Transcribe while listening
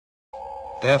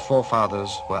Their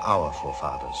forefathers were our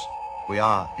forefathers. We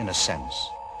are, in a sense,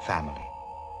 family.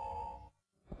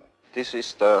 This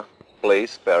is the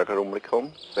place,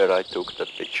 Bergerumlikon, where I took that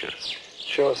picture.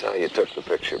 Show us how you took the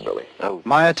picture, Billy. Oh.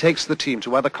 Meier takes the team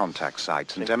to other contact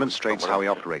sites and demonstrates how he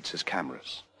operates his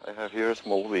cameras. I have here a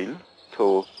small wheel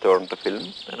to turn the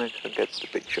film, and I can get the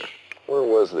picture. Where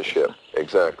was the ship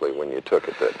exactly when you took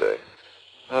it that day?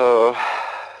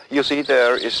 You see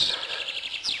there is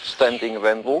standing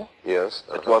Wendell. Yes.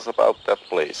 It was about that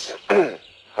place.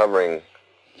 Hovering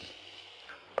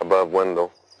above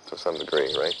Wendell to some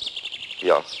degree, right?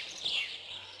 Yeah.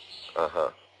 Uh-huh.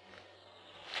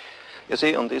 You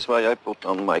see, on this way I put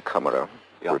on my camera.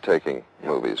 Yeah. We're taking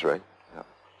movies, right? Yeah.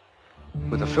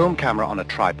 With a film camera on a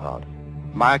tripod,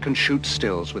 Meier can shoot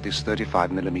stills with his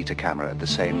 35mm camera at the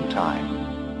same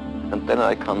time. And then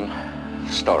I can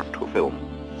start to film.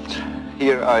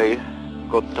 Here I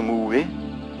got the movie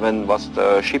when was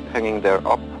the ship hanging there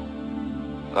up,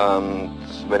 and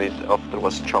when it after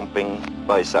was jumping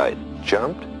by side.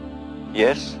 Jumped?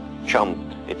 Yes,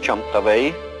 jumped. It jumped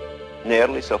away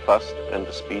nearly so fast than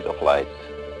the speed of light.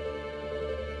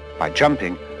 By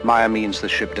jumping, Meier means the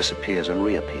ship disappears and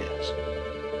reappears.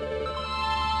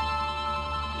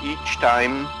 Each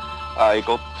time I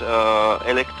got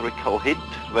electrical hit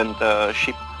when the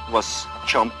ship was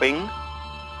jumping,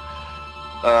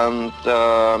 and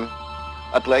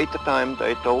at later time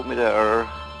they told me there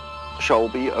shall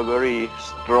be a very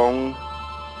strong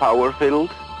power field,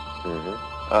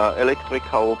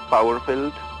 electrical power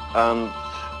field, and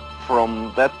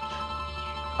from that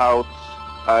out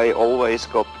I always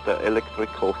got the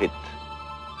electrical hit.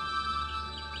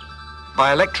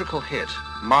 By electrical hit,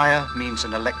 Meier means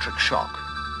an electric shock.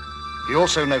 He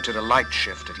also noted a light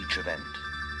shift at each event.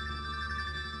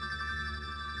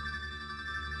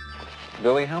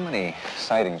 Billy, how many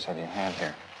sightings have you had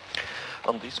here?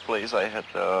 On this place I had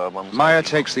one... Meier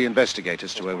takes the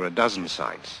investigators to over a dozen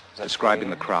sites, describing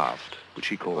the craft, which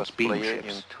he calls beam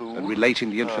ships, and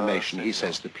relating the information he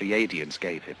says the Pleiadians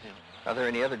gave him. Are there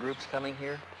any other groups coming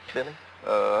here, Billy?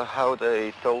 How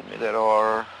they told me there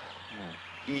are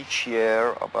each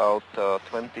year about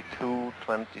 22,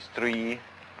 23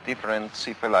 different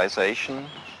civilizations.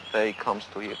 They comes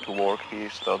to here to work here,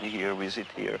 study here, visit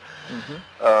here.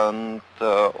 And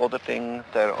other thing,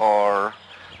 there are,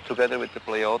 together with the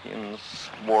Pleiadians,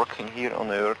 working here on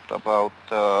Earth about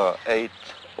 8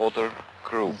 other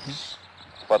groups.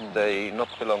 But they not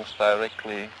belongs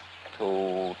directly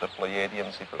to the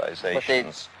Pleiadian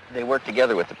civilizations. But they work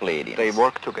together with the Pleiadians. They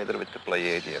work together with the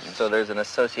Pleiadians. So there's an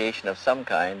association of some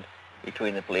kind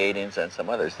between the Pleiadians and some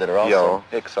others that are also...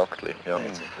 Yeah, exactly. Yeah.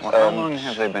 Well, how long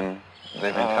have they been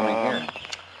coming here?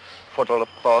 For the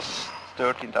past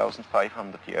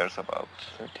 13,500 years about.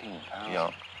 13,000? Yeah.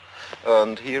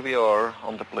 And here we are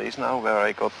on the place now where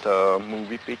I got the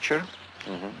movie picture.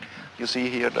 You see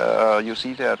here, you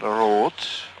see there the road,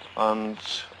 and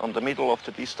on the middle of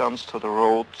the distance to the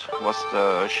road was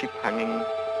the ship hanging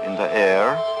in the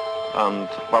air and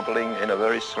bubbling in a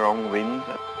very strong wind.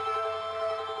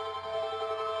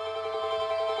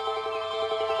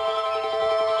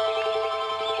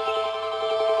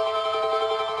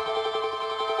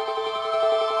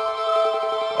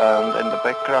 And in the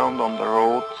background on the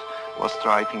road was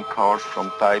driving cars from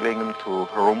Teilingen to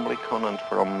Rumlikon and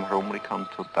from Rumlikon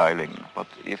to Teilingen. But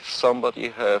if somebody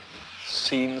have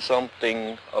seen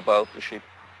something about the ship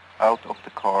out of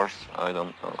the cars, I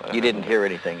don't know. You didn't hear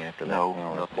anything after that? No,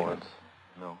 nothing.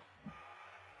 No.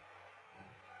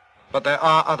 But there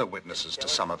are other witnesses to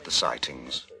some of the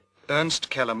sightings.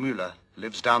 Ernst Keller-Müller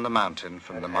lives down the mountain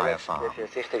from the Meier farm.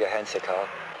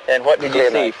 And what did you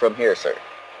see from here, sir?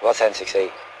 Wat zijn ze gezien?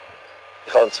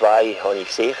 Ik had twee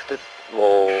gesichten,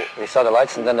 wo... We saw the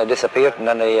lights and then they disappeared and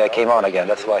then they came on again.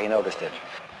 That's why he noticed it.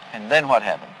 And then what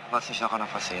happened? Wat is nog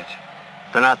gefaseerd?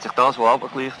 Dan hat sich das, wo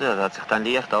abgeleuchtet hat, hat sich dann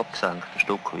leicht abgesenkt, ein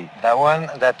Stück weit. That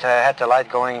one that had the light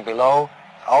going below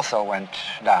also went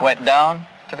down. Went down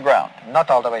to the ground? Not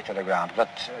all the way to the ground, but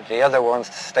the other ones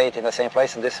stayed in the same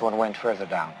place and this one went further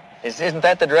down. Isn't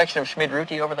that the direction of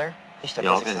Schmid-Ruti over there?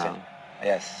 Ja, genau.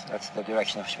 Yes, that's the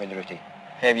direction of Schmid-Ruti.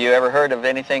 Have you ever heard of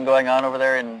anything going on over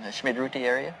there in the Schmid-Ruti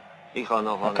area? A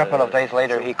couple of days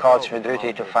later he called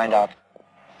Schmid-Ruti to find out.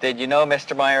 Did you know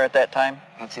Mr. Meier at that time?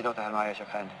 And see Dr. Meier is your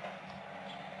friend.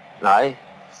 Nee.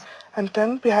 And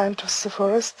then behind us the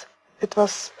forest, it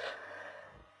was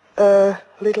a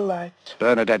little light.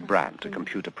 Bernadette Brandt, a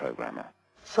computer programmer.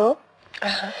 So?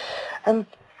 And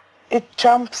it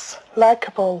jumps like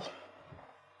a ball.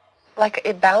 Like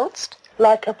it bounced?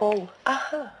 Like a ball.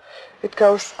 It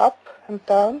goes up and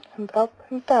down and up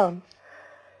and down.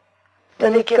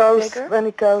 When it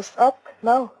goes up,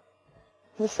 no.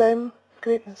 the same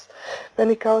greenness. When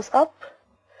it goes up,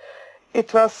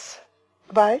 it was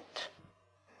white,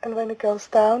 and when it goes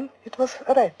down, it was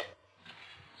red.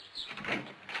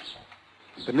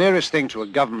 The nearest thing to a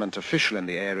government official in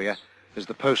the area is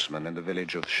the postman in the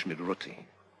village of Schmidruti.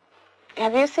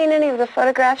 Have you seen any of the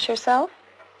photographs yourself?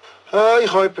 Only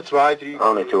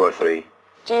 2 or 3.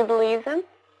 Do you believe them?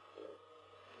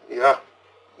 He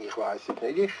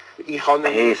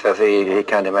says he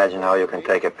can't imagine how you can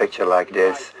take a picture like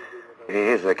this. He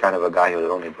is the kind of a guy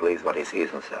who only believes what he sees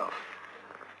himself.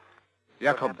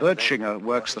 Jakob Bertschinger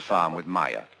works the farm with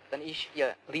Meier.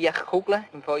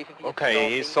 Okay,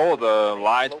 he saw the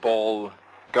light ball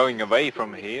going away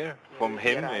from here, from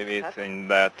him, it's in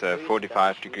that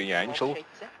 45-degree angle.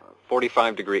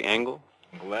 45-degree angle?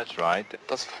 Well, that's right.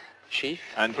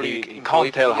 And he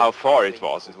can't tell how far it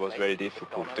was very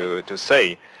difficult to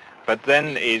say. But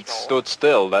then it stood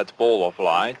still, that ball of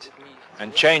light,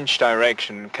 and changed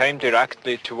direction, came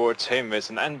directly towards him with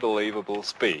an unbelievable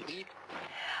speed.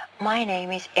 My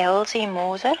name is Elsie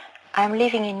Moser. I'm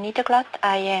living in Niederglatt.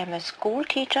 I am a school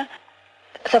teacher.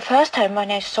 The first time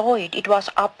when I saw it, it was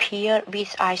up here.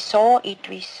 I saw it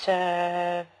with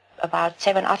about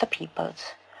 7 other people.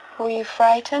 Were you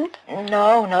frightened?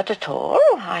 No, not at all.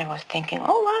 I was thinking,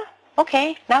 oh, well,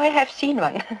 okay, now I have seen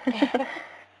one.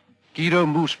 Guido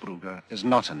Moosbrugger is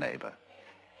not a neighbor.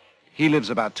 He lives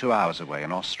about 2 hours away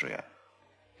in Austria.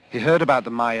 He heard about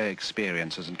the Maya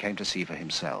experiences and came to see for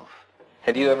himself.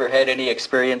 Have you ever had any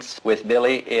experience with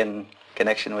Billy in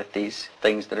connection with these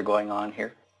things that are going on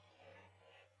here?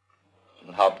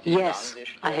 Yes,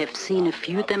 I have seen a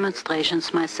few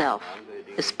demonstrations myself,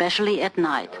 especially at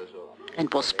night,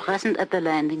 and was present at the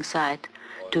landing site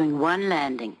doing one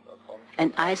landing,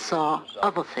 and I saw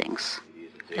other things.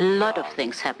 A lot of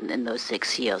things happened in those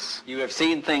 6 years. You have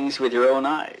seen things with your own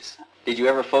eyes. Did you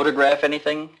ever photograph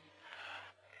anything?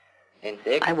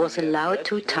 I was allowed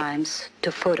 2 times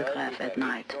to photograph at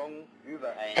night.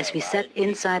 As we sat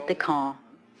inside the car,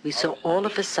 we saw all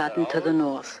of a sudden to the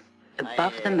north,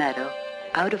 above the meadow,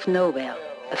 out of nowhere,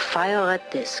 a fire-red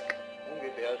disk,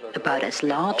 about as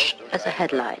large as a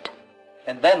headlight.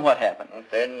 And then what happened?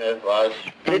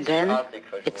 And then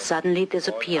it suddenly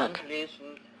disappeared.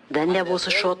 Then there was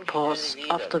a short pause,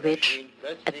 after which,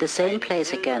 at the same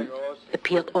place again,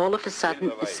 appeared all of a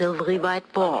sudden a silvery white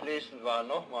ball.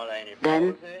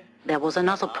 Then there was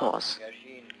another pause,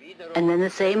 and then the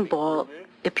same ball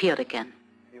appeared again.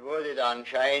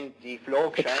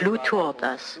 It flew toward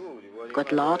us,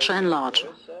 got larger and larger,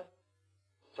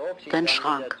 then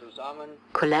shrunk,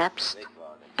 collapsed,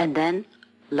 and then,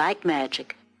 like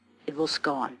magic, it was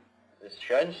gone.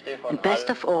 And best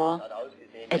of all,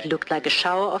 it looked like a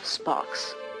shower of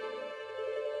sparks.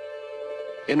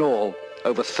 In all,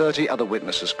 over 30 other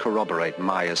witnesses corroborate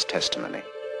Meyer's testimony.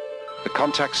 The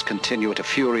contacts continue at a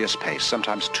furious pace,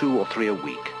 sometimes 2 or 3 a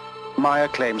week. Meier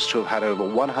claims to have had over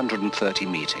 130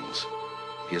 meetings.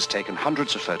 He has taken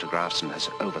hundreds of photographs and has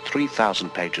over 3,000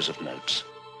 pages of notes.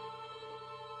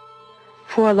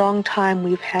 For a long time,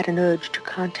 we've had an urge to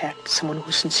contact someone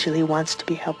who sincerely wants to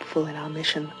be helpful in our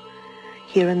mission.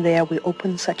 Here and there, we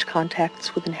open such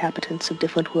contacts with inhabitants of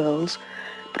different worlds,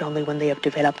 but only when they have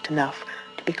developed enough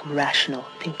to become rational,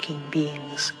 thinking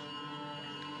beings.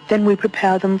 Then we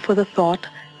prepare them for the thought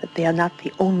that they are not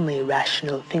the only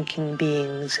rational, thinking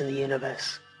beings in the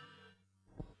universe.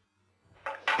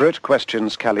 Britt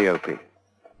questions Calliope,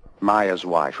 Meier's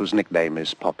wife, whose nickname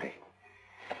is Poppy.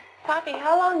 Poppy,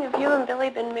 how long have you and Billy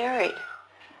been married?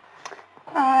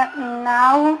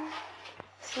 Now,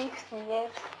 60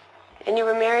 years. And you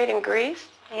were married in Greece?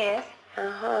 Yes.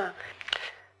 Uh-huh.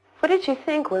 What did you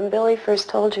think when Billy first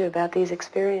told you about these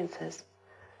experiences?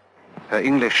 Her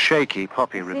English shaky,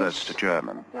 Poppy reverts to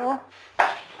German. Ja.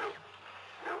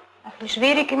 Ein bisschen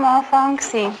schwierig am Anfang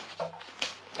gewesen.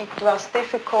 It was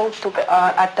difficult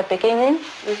at the beginning.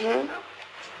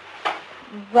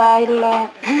 Weil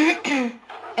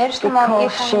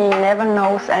because she never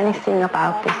knows anything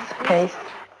about this case.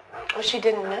 Oh, she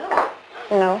didn't know?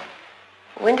 No.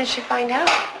 When did she find out?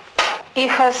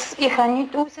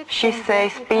 She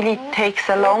says Billy takes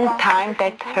a long time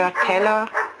that her tell her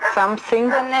something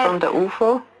from the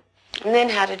UFO. And then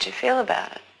how did you feel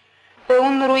about it?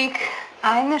 Beunruhigt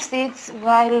einerseits,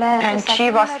 weil and she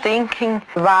was thinking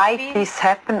why this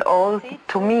happened all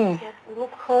to me.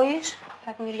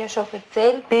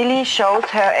 Billy shows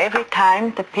her every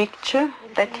time the picture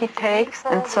that he takes,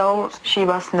 and so she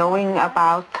was knowing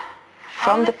about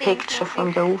from the picture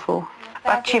from the UFO.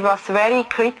 But she was very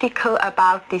critical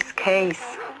about this case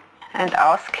and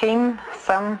asked him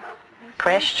some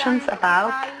questions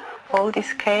about all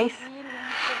this case,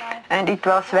 and it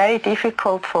was very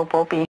difficult for Bobby.